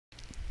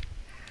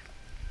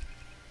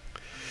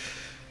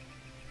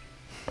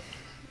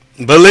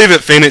Believe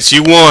it, Phoenix,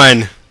 you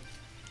won.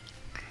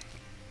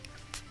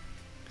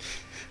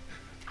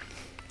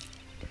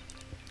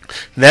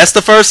 That's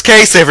the first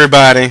case,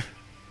 everybody.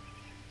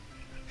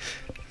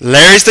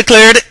 Larry's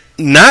declared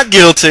not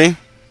guilty.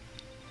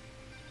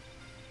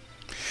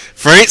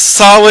 Frank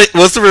saw it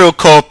was the real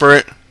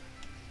culprit.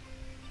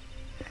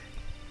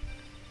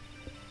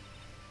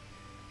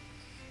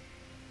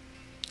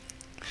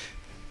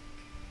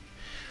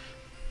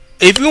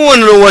 If you want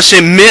to know what she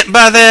meant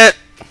by that,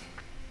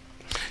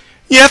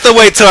 you have to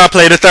wait till I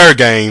play the third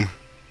game.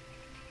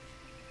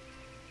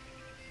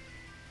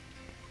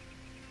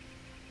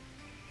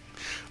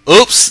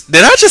 Oops,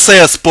 did I just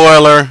say a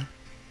spoiler?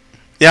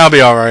 Yeah, I'll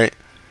be alright.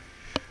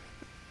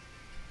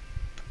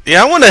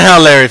 Yeah, I wonder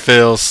how Larry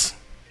feels.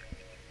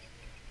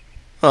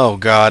 Oh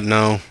god,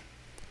 no.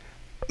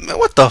 Man,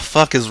 what the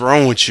fuck is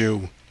wrong with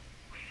you?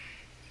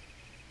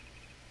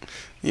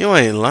 You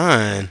ain't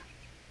lying.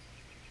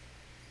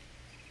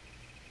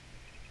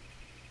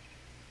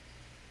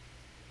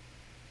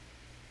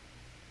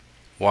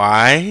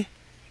 Why?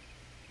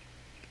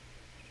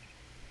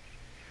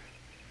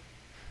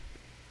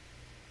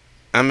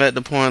 I'm at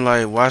the point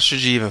like, why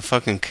should you even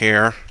fucking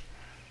care?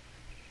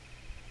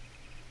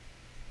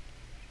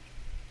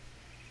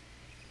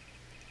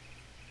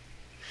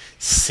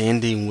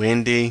 Cindy,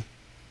 Wendy.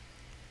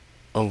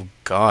 Oh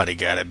god, he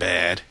got it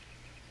bad.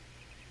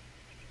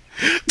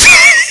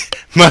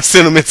 My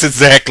sentiments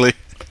exactly.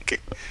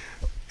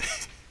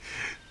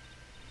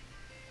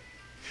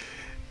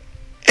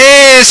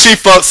 And she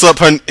fucks up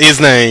his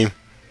name.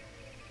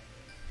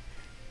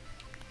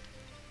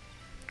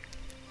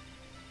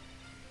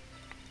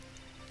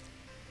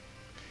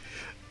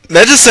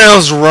 That just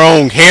sounds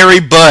wrong. Hairy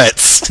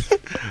butts.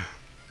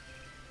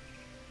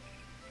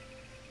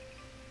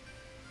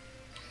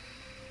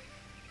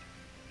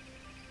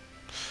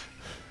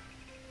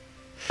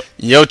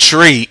 Your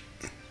treat.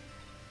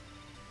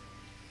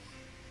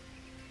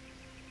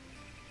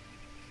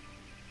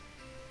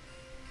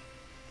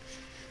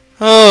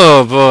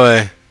 Oh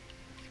boy.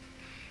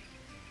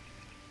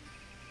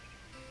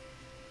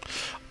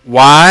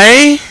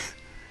 Why?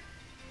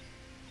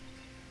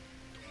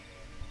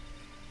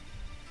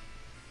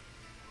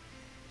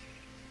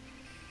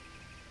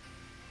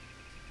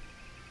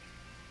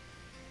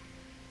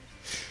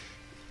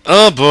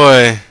 Oh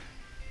boy.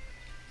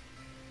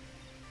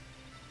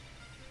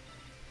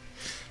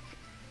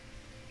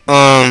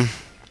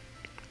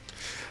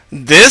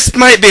 This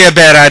might be a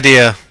bad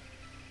idea.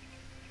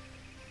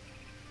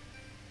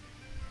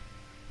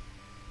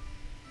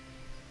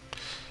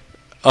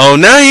 Oh,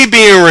 now he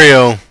being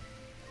real.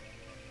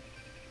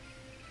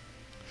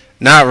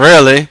 Not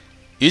really.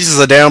 He's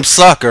just a damn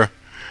sucker.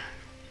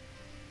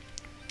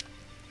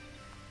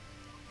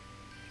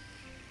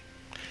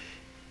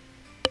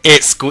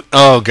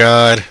 Oh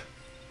god.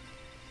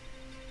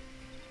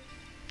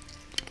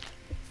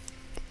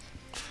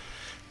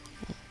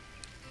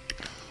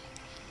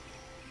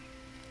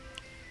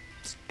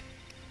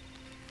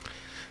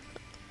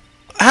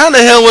 How the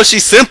hell was she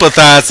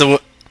sympathizing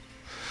with?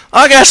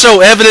 I gotta show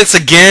evidence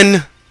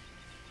again.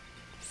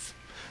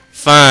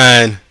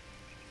 Fine.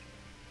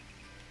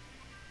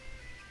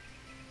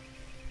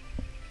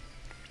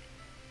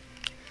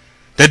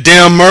 The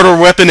damn murder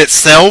weapon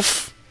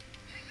itself?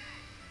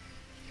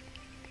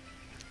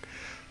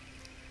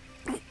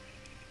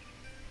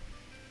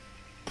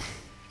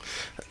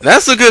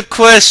 That's a good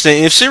question.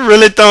 If she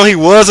really thought he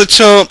was a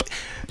chump,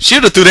 she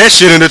would have threw that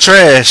shit in the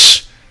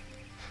trash.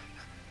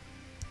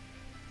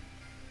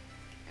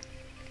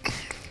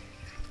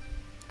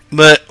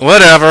 But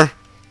whatever.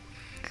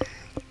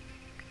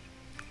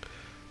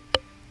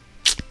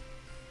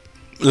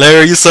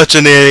 Larry, you're such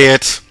an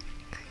idiot.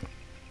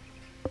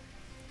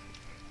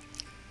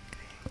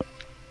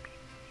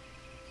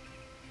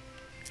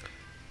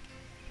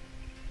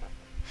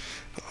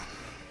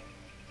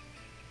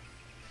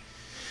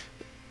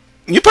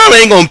 You probably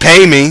ain't gonna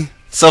pay me,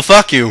 so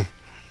fuck you.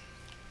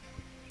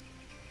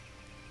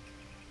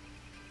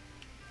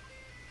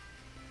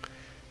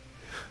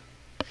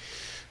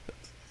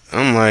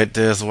 I'm like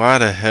this. Why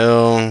the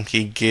hell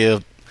he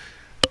give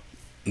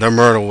the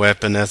murder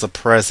weapon as a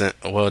present,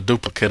 or a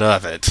duplicate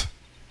of it?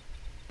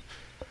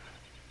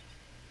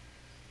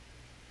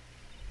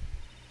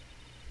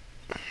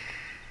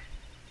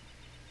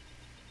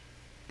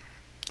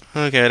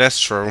 Okay, that's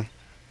true.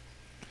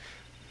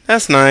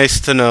 That's nice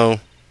to know.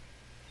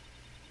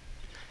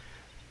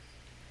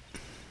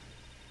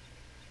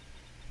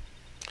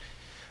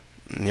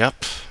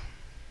 Yep.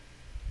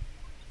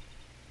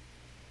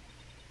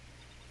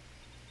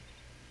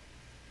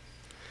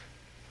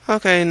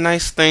 Okay,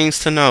 nice things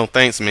to know.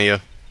 Thanks, Mia.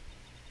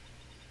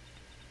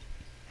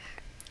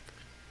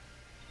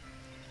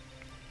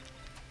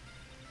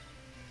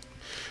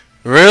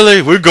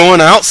 Really? We're going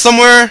out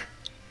somewhere?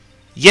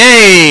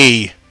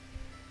 Yay!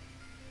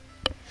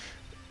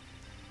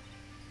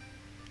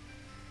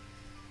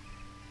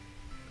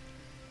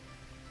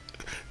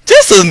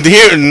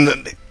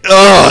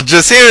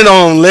 Just hearing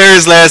on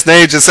Larry's last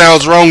name just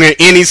sounds wrong in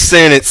any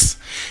sentence,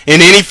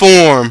 in any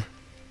form.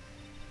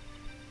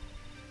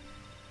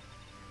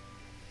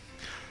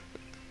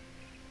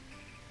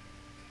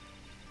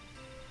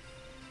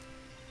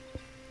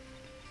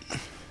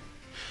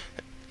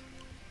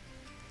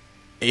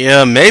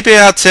 Yeah, maybe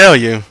I'll tell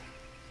you.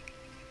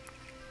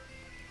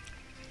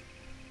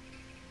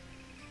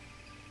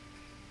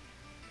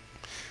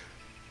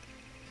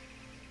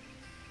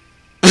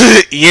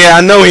 Yeah,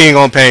 I know he ain't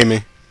gonna pay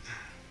me.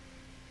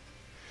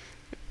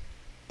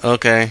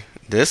 Okay,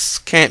 this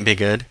can't be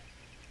good.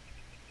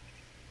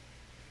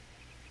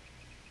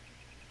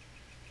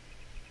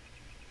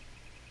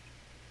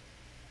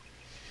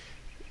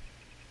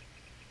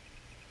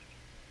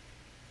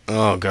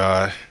 Oh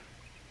God.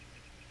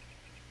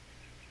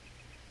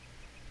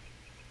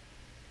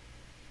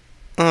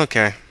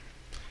 Okay.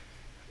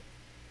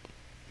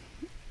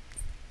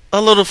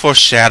 A little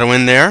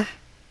foreshadowing there.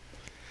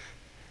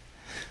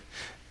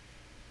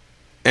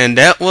 And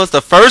that was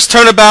the first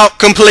turnabout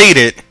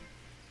completed.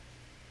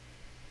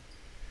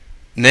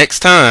 Next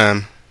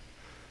time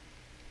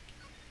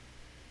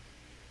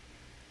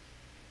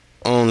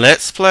on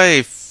Let's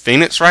Play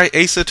Phoenix Wright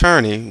Ace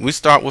Attorney, we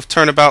start with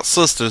Turnabout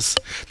Sisters,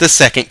 the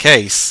second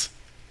case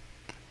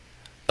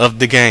of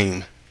the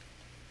game.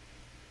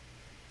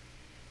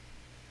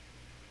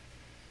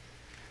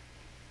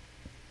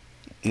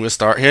 We'll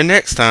start here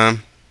next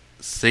time.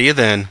 See you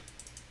then.